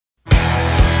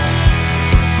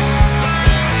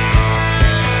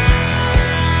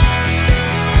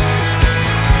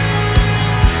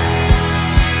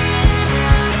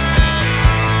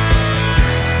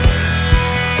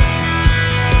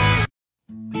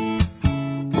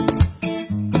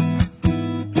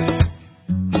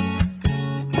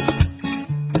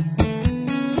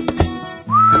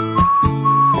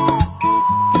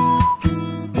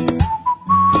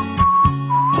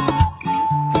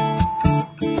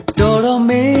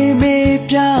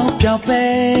ရောက်ပဲ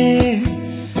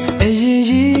အရင်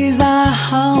ကြီးစား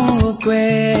ဟောင်းကွ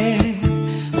ယ်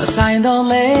မဆိုင်တော့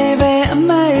လေပဲအ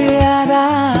မေရ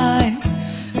တိုင်း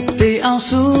ဒီအောင်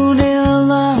စုနေ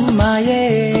လာမ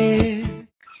ရဲ့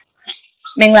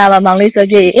မင်္ဂလာပါမောင်လေးဆို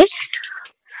ကြည့်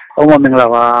ဟုတ်ပါမင်္ဂလာ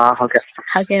ပါဟုတ်ကဲ့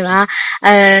ပါ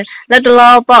လက်တော်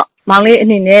ပေါ့မောင်လေးအ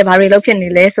နေနဲ့ဘာတွေလုပ်ဖြစ်နေ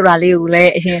လဲဆိုတာလေးကိုလ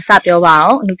ည်းအရင်စပြောပါ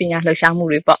အောင်အမှုပညာလှူရှားမှု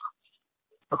တွေပေါ့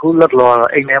အခုလက်တော်က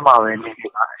တော့အိမ်ထဲမှာပဲနေနေ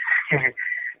ပါ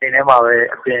အိမ်ထဲမှာပဲ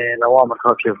အပြင်လုံးဝမထွ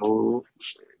က်ဖြစ်ဘူး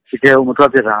ဒီကဲမထွ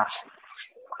က်ဖြစ်တာ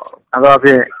အဲ့တော့ဖြ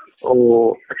စ်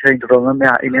အချိန်တော်တော်များ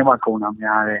များအိမ်ထဲမှာကုန်တာ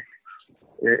များတယ်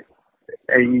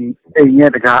အိမ်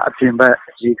ရဲ့တကားအပြင်ဘက်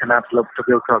ရေခဏပြုတ်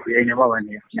ထွက်ပြီးအိမ်ထဲမှာပဲ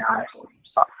နေများတယ်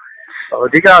အ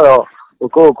ဓိကတော့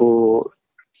ကိုယ့်ကို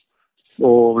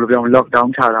ဘယ်လိုပြောမလဲ lockdown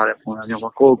ချထားတဲ့ပုံစံမျိုး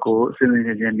ပေါ့ကိုယ့်ကိုအစင်းစင်း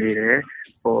ချင်းနေတယ်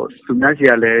သူများစီ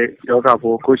ကလည်းယောဂ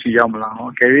ပိုးကိုရှိရောက်မလားဟော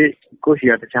ကဲပြီးကိုရှိ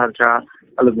ကတခြား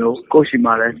အဲ့လိုမျိုးကိုရှိမှ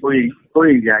လည်းကို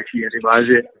ရင်ကြာရှိရတယ်ဘာ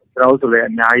ဖြစ်ကျွန်တော်ဆိုလည်း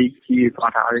အများကြီးကြီး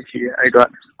သွားတာလည်းရှိတယ်အဲ့တော့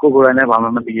ကိုယ်လည်းဘာမှ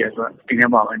မသိရဆိုတော့အိမ်ထဲ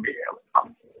မှာပဲနေရဟု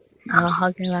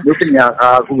တ်ကဲ့ပါလူပညာက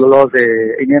အခုလောလောဆယ်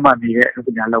အိမ်ထဲမှာနေတဲ့လူပ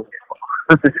ညာလုပ်နေပေါ့ဟု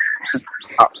တ်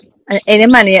အိမ်ထဲ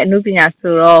မှာနေတဲ့အမှုပညာ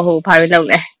ဆိုတော့ဘာတွေလုပ်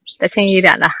လဲတချင်းရေး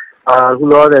တာလားအခု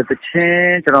လောဆယ်တချ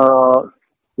င်းကျွန်တော်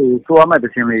သွားရမယ့်တ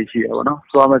ခြင်းလေးရှိရပါတော့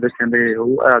။သွားရမယ့်တခြင်းလေး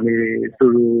ကိုအဲ့ဒါလေးသူ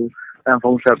တန်ဖု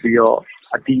န်းဆက်ပြီးတော့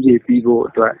အတီးလေးပြီးဖို့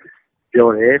အတွက်ပြော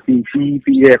တယ်။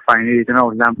ပြီးတဲ့ဖိုင်လေးကျွန်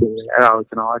တော်လမ်းပို့တယ်။အဲ့ဒါကို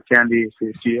ကျွန်တော်အကျန်းလေးစီ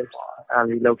ကြည့်ရပါအဲ့ဒါ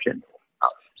လေးလုပ်ဖြစ်နေ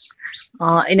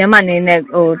။အိမ်ထဲမှာနေတဲ့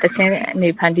တခြင်းအနေ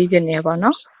ဖန်တီးခြင်းနေပါ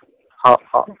တော့။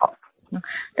ဟုတ်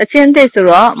။တခြင်းသစ်ဆို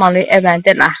တော့မောင်လေးအဗန်တ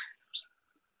က်လား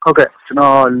။ဟုတ်ကဲ့ကျွန်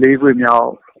တော်၄ခွေမြောက်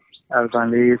အဗန်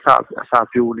လေးစ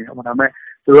ပြိုးနေပါဒါပေမဲ့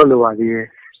သူတို့လိုပါသေးတယ်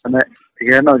။ဒါပေမဲ့တ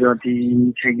ကယ်တော့ကျွန်တော်ဒီ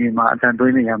ချိန်ကြီးမှာအတန်သွ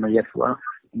င်းနေရမှာရက်ဆိုတော့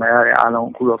မရတဲ့အားလုံး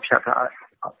အခုတော့ဖြတ်ထားတယ်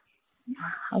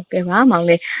ဟုတ်ကဲ့ပါမောင်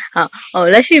လေး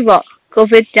လက်ရှိပေါ့ကို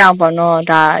ဗစ်ကြောင့်ပေါ့နော်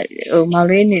ဒါမောင်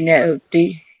လေးအနေနဲ့ဒီ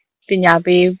ပညာ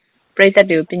ပေးပြိသက်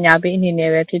တွေကိုပညာပေးအနေနဲ့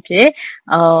ပဲဖြစ်ဖြစ်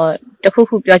တခု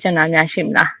ခုပြောချင်တာများရှိမ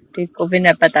လားဒီကိုဗစ်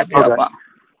နဲ့ပတ်သက်ပြီးတော့ပေါ့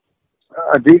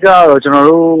အဓိကတော့ကျွန်တော်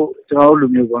တို့လူ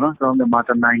မျိုးပေါ့နော်ကျွန်တော်မြန်မာ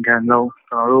တနိုင်ငံလုံး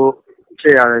ကျွန်တော်တို့ဖြ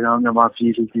စ်ရတယ်ကျွန်တော်မြန်မာပြ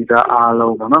ည်သူပြည်သားအား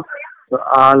လုံးပေါ့နော်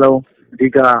အားလုံးအဓိ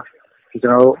ကကျွ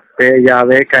န်တော်တို့ဘယ်အရာ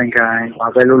ပဲကန်ဘာ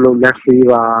ပဲလုပ်လက်သေး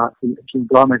ပါအပြင်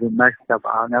သွားမယ်ဆို mask တပ်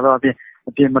ပါများတော့အ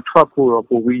ပြင်မထွက်ဖို့တော့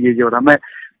ပိုပြီးရေကြော်ဒါပေမဲ့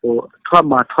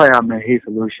ထွက်ရမယ်ဟေ့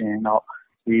ဆိုလို့ရှိရင်တော့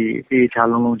ဒီအေးချ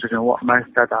လုံးကျွန်တော် mask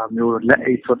တပ်တာမျိုးလက်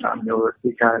အိတ်ဆွတ်တာမျိုး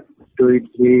ဒီကတွေး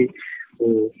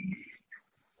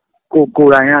ကို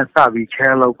ယ်တိုင်ကစပြီး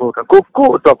share လုပ်ဖို့ကို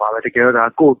အတွက်ပါပဲတကယ်တော့ဒါ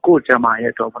ကိုကျမ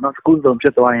ရဲ့အတွက်ပေါ့နော်အခုဆုံးဖြ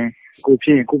စ်သွားရင်ကိုဖြ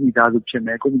စ်ရင်ကိုမိသားစုဖြစ်မ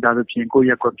ယ်ကိုမိသားစုဖြစ်ရင်ကို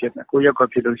ရက်ကွက်ဖြစ်မယ်ကိုရက်ကွက်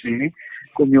ဖြစ်လို့ရှိရင်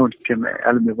ကိုမျိုးဖြစ်မယ်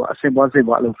အဲ့လိုမျိုးပေါ့အစင်ပွားစိတ်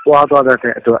ပွားအဲ့လိုပွားသွားတဲ့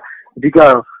အတွက်အဓိက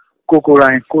တော့ကိုယ်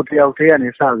တိုင်ကိုတယောက်တည်းကနေ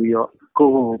စပြီးတော့ကို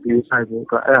ပြီးဆိုင်ဖို့အ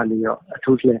တွက်အဲ့ဒါလေးတော့အ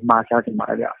ထူးလည်းမှားချတင်ပါ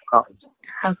တယ်ဗျဟုတ်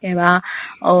ကဲ့ပါ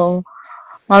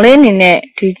မောင်လေးအနေနဲ့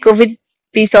ဒီကိုဗစ်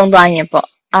ပြီးဆုံးသွားရင်ပေါ့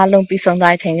အားလုံးပြီးဆုံး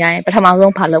သွားချိန်ကျရင်ပထမ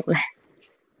ဆုံးဘာလုပ်လဲ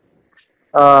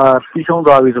ပြီးဆုံး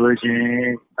သွားပြီဆိုလို့ရှိရ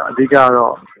င်အဓိက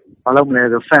တော့ဘာလုပ်မလဲ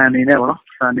ဆို fan အနေနဲ့ပေါ့နော်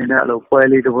fan အနေနဲ့အဲ့လိုပွဲ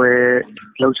လေးတစ်ပွဲ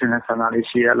လုပ်ချင်တဲ့ဆန္ဒလေး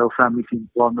ရှိရလို့ fan meeting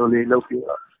ပေါ်မျိုးလေးလုပ်ပြီး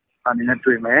တော့အနေနဲ့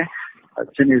တွေ့မယ်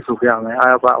ချင်းနေဆိုပြမယ်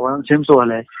အဲ့ဘာချင်းဆို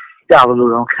လည်းကြ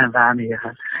လို့တော့ခံစားနေရ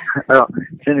အဲ့တော့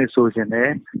ချင်းနေဆိုခြင်းနဲ့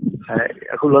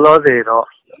အခုလောလောဆယ်တော့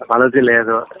ဘာလို့ဖြစ်လဲ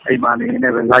ဆိုတော့အိမ်မှာနေနေ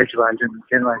ပဲ live ပါချင်း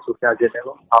လိုက်ဆိုပြပြတယ်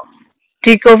ပေါ့ဟုတ်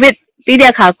ဒီ covid ပြီး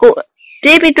တဲ့အခါကို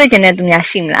ပြေးပြီးတွေ့ကျင်တဲ့သူများ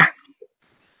ရှိမလား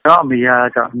တော့အမေက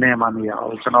တော့နေမှာနေရအော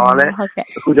င်ကျွန်တော်ကလည်း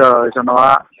အခုကျတော့ကျွန်တော်က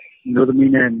မျိုးသ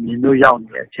မီးနဲ့ညီမျိုးရောက်နေ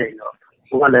တဲ့အချိန်တော့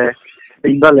ဟိုကလည်း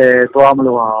အိမ်ကလည်းသွားမ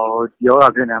လို့အောင်ယောဂ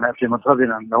ဖြစ်နေတယ်အပြင်မထွက်ဖြစ်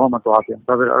နေတော့မသွားပြန်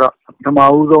ဆိုတော့ပထမ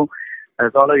ဦးဆုံး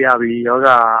သွားလို့ရပြီယောဂ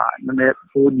နည်းနည်း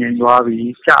ပိုးငြိမ်သွားပြီ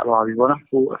ကျသွားပြီပေါ့နော်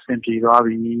ပိုးအဆင်ပြေသွား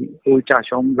ပြီပိုးကျ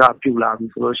ရှုံးကပြုလာပြီ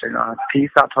ဆိုလို့ရှိရင်တော့ခီး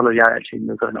စထွက်လို့ရတဲ့အချိန်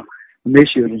မျိုးဆိုတော့အမေ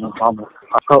ရှိနေတော့ပေါ့ဟု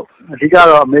တ်အဓိက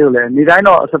တော့အမေကိုလည်းနေ့တိုင်း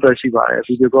တော့အဆက်အသွယ်ရှိပါတယ်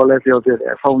ဗီဒီယိုကောလည်းပြောပြတ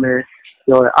ယ်ဖုန်းလည်း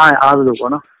ပြောတယ်အားလို့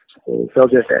ပေါ့နော်ပြော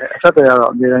ပြတယ်အဆက်အသွယ်က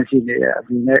တော့အများကြီးရှိနေတယ်အ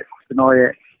ပြင်နဲ့ကျွန်တော်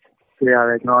ရဲ့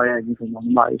ညီကောင်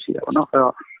မရှိတယ်ပေါ့နော်အဲ့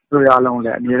တော့တို့ရအောင်လ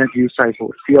ည်းအများကြီး view site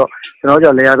ဖို့ပြီးတော့ကျွန်တော်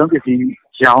ကြောင့်လေယာဆုံးပစ္စည်း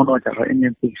ရောင်းတော့ကျတော့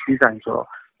Indian food စီးဆိုင်ဆိုတော့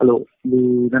အဲ့လိုလူ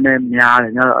နည်းနည်းများတ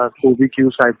ယ်ညတော့ပိုပြီး view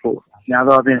site ဖို့များ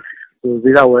တော့အပြင်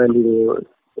ဈေးတော်ဝယ်လူ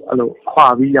အဲ့လိုခွာ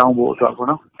ပြီးရောင်းဖို့အတွက်ပေါ့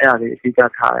နော်အဲ့ဒါလေးအဓိက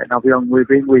ထားတယ်နောက်ပြီးတော့ငွေ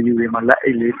ပေးငွေယူတွေမှာလက်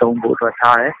အိတ်လေးသုံးဖို့အတွက်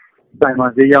ထားတယ်ဆိုင်မှာ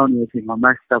ဈေးရောက်နေတဲ့အချိန်မှာ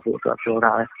max တက်ဖို့အတွက်ပြော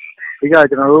ထားတယ်ဒီက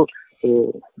ကျွန်တော်တို့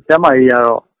ကျမကြီးက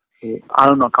တော့အား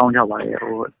လုံးတော့ကောင်းကြပါရဲ့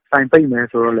ဆိုင်ပိတ်မယ်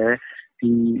ဆိုတော့လည်းဒီ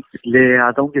လေယာ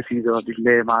သုံးပစ္စည်းဆိုတော့ဒီ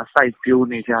လေမှာ site ပြိုး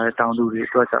နေကြတဲ့တောင်သူတွေ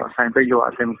အတွက်ကျတော့ဆိုင်ပိတ်လို့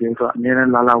အဆင်မပြေဆိုတော့အများနဲ့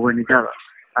လာဝင်နေကြတော့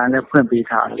အဲ့လည်းဖွင့်ပေး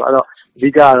ထားတယ်ပေါ့အဲ့တော့အဓိ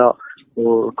ကတော့ကို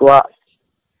က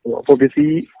ပေါ်ပစ္စ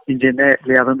ည်း engine နဲ့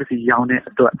လေယာဉ်ပစ္စည်းရောင်းတဲ့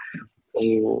အတွက်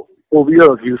ပို့ပြီး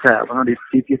တော့ view ဆက်ရပါတော့ဒီ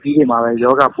ပစ္စည်းတွေမှာပဲ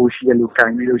ယောဂပိုးရှိတဲ့လူက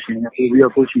င်ပြီးလို့ရှိရင်ပို့ပြီး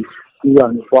တော့ကိုရှိပြီးတော့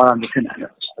ပွားတာမဖြစ်နိုင်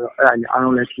တော့အဲ့ဒါကြီးအား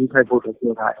လုံးလည်းကြီးဖိုက်ဖို့တော့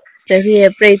ပြောထားတယ် ကျေးဇူး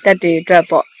ရဲ့ပြိသက်တွေအတွက်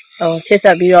ပေါ့ရှင်းဆ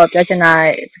က်ပြီးတော့ပြောချင်တာ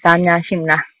စကားများရှိမ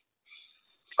လား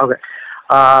ဟုတ်ကဲ့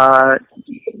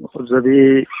ဇဘေး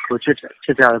ကိုချစ်ကြ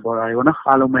တယ်ပေါ်လာရေပေါ့နော်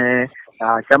အားလုံးပဲ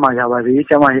ကျမရပါစေ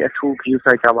ကျမရဲ့အထူး view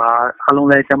site ကြပါအားလုံး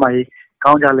လည်းကျမရဲ့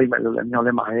ကောင်းကြလိမ့်မယ်လို့လည်းမျှော်လ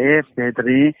င့်ပါတယ်ဘယ်သတ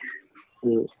င်း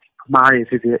အမှားတွေ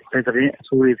ဖြစ်ဖြစ်ဘယ်သတင်းအ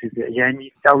ဆိုးတွေဖြစ်ဖြစ်အရင်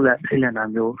ကြီးတောက်လက်ထိတ်လန့်တာ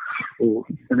မျိုးန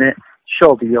ည်းနည်း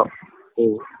ရှော့ပြီး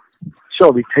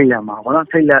ထိတ်လန့်မှာပေါ့နော်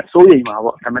ထိတ်လန့်စိုးရိမ်မှာ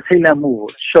ပေါ့ဒါပေမဲ့ထိတ်လန့်မှုကို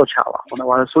ရှော့ချပါပေါ့နော်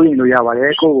ဘာလို့စိုးရိမ်လို့ရပါတ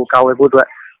ယ်ကိုယ့်ကိုကာဝယ်ဖို့အတွက်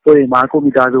စိုးရိမ်မှာကို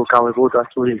မိသားစုကိုကာဝယ်ဖို့အတွက်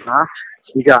စိုးရိမ်မှာ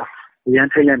ဒီကအရင်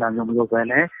ထိတ်လန့်တာမျိုးမလုပ်ဘဲ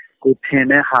နဲ့ကိုထင်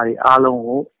တဲ့ဟာတွေအားလုံး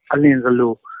ကိုအလင်းစ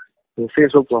လို့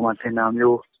Facebook ပေါ်မှာထင်တာ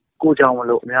မျိုးကိုကြောင့်မ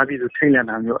လို့အများပြည်သူထိတ်လန့်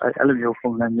တာမျိုးအဲ့လိုမျိုး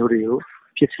ပုံစံမျိုးတွေကို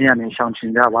ဖြစ်ချင်းရနေရှောင်ချ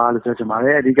င်ကြပါလို့ပြောချင်ပါတ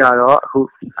ယ်အဓိကတော့အခု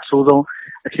အဆိုးဆုံး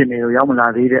အခြေအနေကိုရောက်မလာ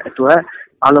သေးတဲ့အတွက်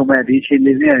အားလုံးပဲဒီအခြေအ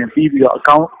နေတွေနဲ့ပြီးပြီးတော့အ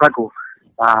ကောင့်ဘက်ကို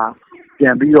ပြ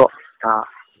န်ပြီးတော့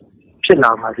ဖြစ်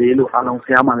လာပါစေလို့အားလုံးဆ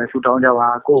ရာမှလည်းဆုတောင်းကြပါ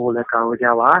ကိုယ့်ကိုလည်းကာဝယ်ကြ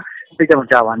ပါစိတ်ကြောင့်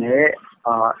ကြပါနဲ့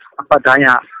အပတ်တိုင်း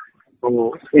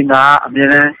အင်္ဂါအမြဲ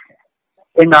တမ်း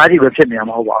အင်္ဂါကြီးပဲဖြစ်နေမှာ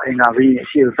မဟုတ်ပါဘူးအင်္ဂါပြီးအ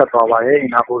ရှိကိုဆက်သွားပါတယ်အ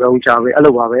င်္ဂါပိုတော့ဦးကြပဲအဲ့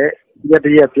လိုပါပဲရက်တ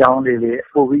ရက်ပြောင်းလေ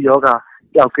ပို့ပြီးယောဂ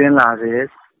ပျောက်ကင်းလာတဲ့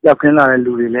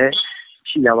လူတွေလည်း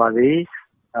ရှိလာပါစေ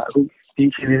အခုဒီ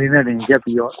အခြေအနေလေးနဲ့တင်ရက်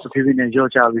ပြီးတော့တဖြည်းဖြည်းနဲ့ရော့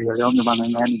ချပြီးတော့ရောမြန်မာနို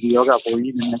င်ငံဒီယောဂပို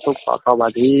ကြီးနည်းနည်းထုတ်ပါပါ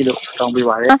စေလို့တောင်းပေး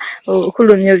ပါတယ်အခု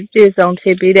လိုမျိုးပြည်စုံဖြ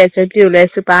ည့်ပေးတဲ့ဇက်ပြိုလဲ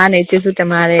စပါနေကျေးဇူးတင်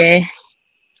ပါတယ်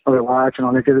ဟုတ်ကဲ့ပါကျွန်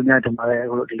တော်လည်းကျေးဇူးများတင်ပါတယ်အ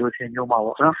ခုဒီလိုအချိန်မျိုးမှာ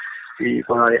ပေါ့နော်ဒီ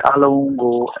ပေါ်လာအားလုံး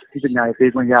ကိုအသိပညာရေး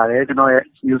ပေးခွင့်ရတယ်ကျွန်တော်ရဲ့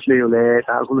news လေးကိုလည်း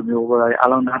အခုလိုမျိုးပေါ်လာ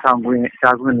အားလုံးနားထောင်ခွင့်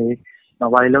ကြားခွင့်လေးဘာ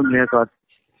တွေလုပ်နေလဲဆိုတော့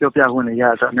ပြောပြခွင့်လေးရ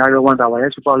တော့အများကြီးဝမ်းသာပါတ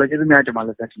ယ်စပေါ်လည်းကျေးဇူးများတင်ပါတ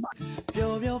ယ်ဆက်ချင်ပါ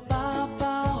ပျော်ပျော်ပါ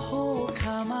ပါဟို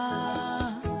ခါမှာ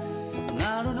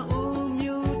ငါတို့ဦး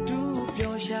မျိုးတူ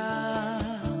ပျော်ရှာ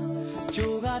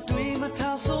ကြိုးကတွေးမ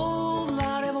ထားဆိုး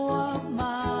လာတဲ့ဘဝ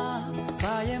မှာ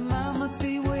ဘာရဲ့မှမ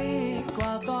သိဝေး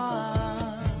ကွာ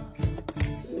သွား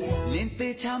လင်း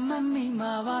သေးချမမိ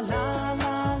မှာပါလာ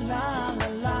လာလာ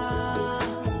လာ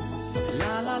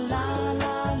လာလာလာ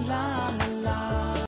လာ